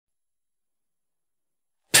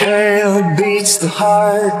tale beats the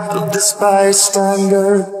heart of this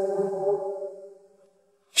bystander,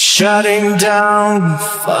 shutting down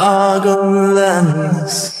fog on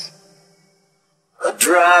lens. A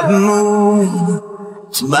drab moon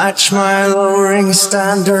to match my lowering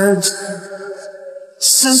standards,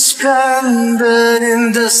 suspended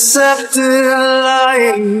in deceptive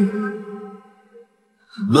light,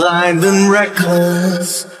 blind and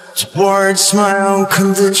reckless towards my own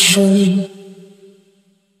condition.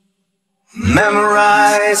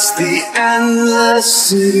 Memorize the endless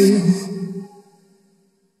sea.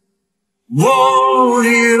 Woe to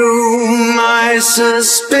you, my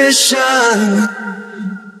suspicion,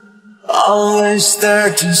 always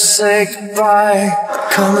there to say goodbye,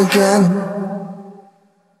 come again.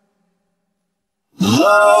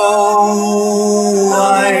 Lo,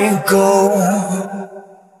 I go,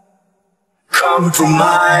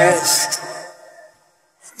 compromised,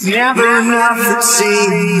 never enough it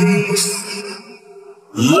seems.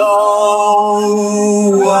 Lo,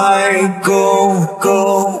 I go,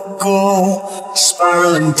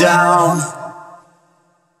 spiraling down,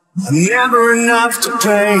 never enough to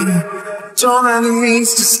pay, don't have the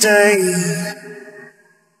means to stay.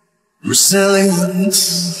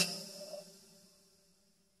 Resilience.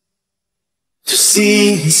 To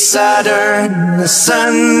see Saturn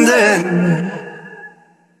ascending,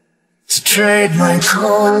 to trade my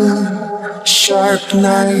cold, sharp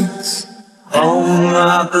nights, oh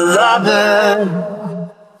my beloved,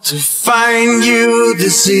 to find you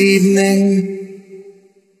this evening.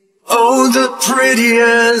 Oh, the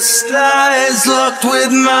prettiest eyes looked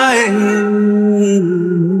with mine.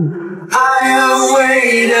 I have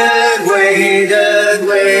waited,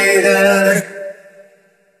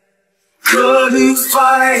 couldn't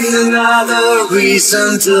find another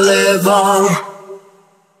reason to live on,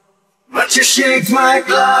 but you shake my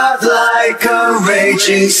blood like a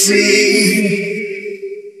raging sea.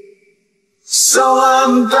 So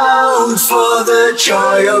I'm bound for the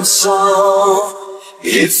joy of song,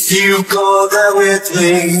 if you go there with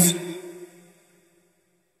me.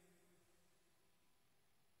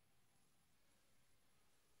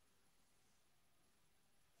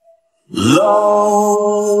 Lo,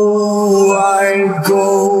 I go,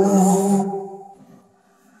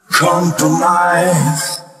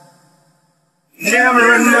 compromise,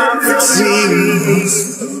 never enough it seems.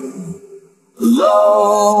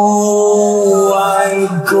 Lo, I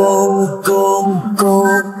go,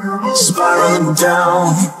 spiraling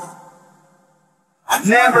down,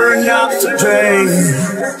 never enough to pay,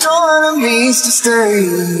 don't have the means to stay.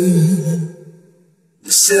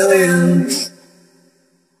 Resilience.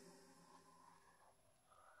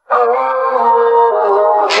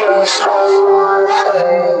 Oh, just one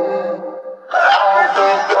thing I've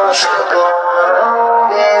been possible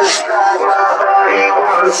is that my body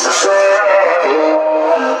wants to say.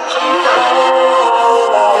 Oh,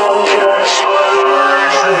 just one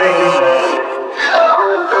thing I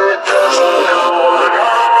hope it doesn't go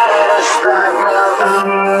past that my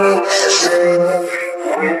body wants to say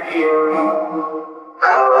with you.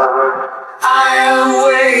 I have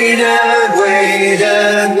waited,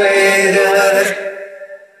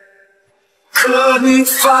 couldn't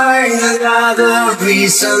find another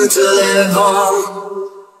reason to live on,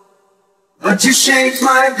 but you shake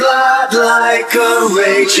my blood like a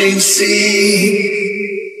raging sea.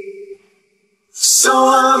 So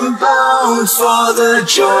I'm bound for the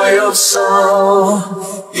joy of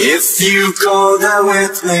song, if you go there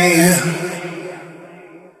with me.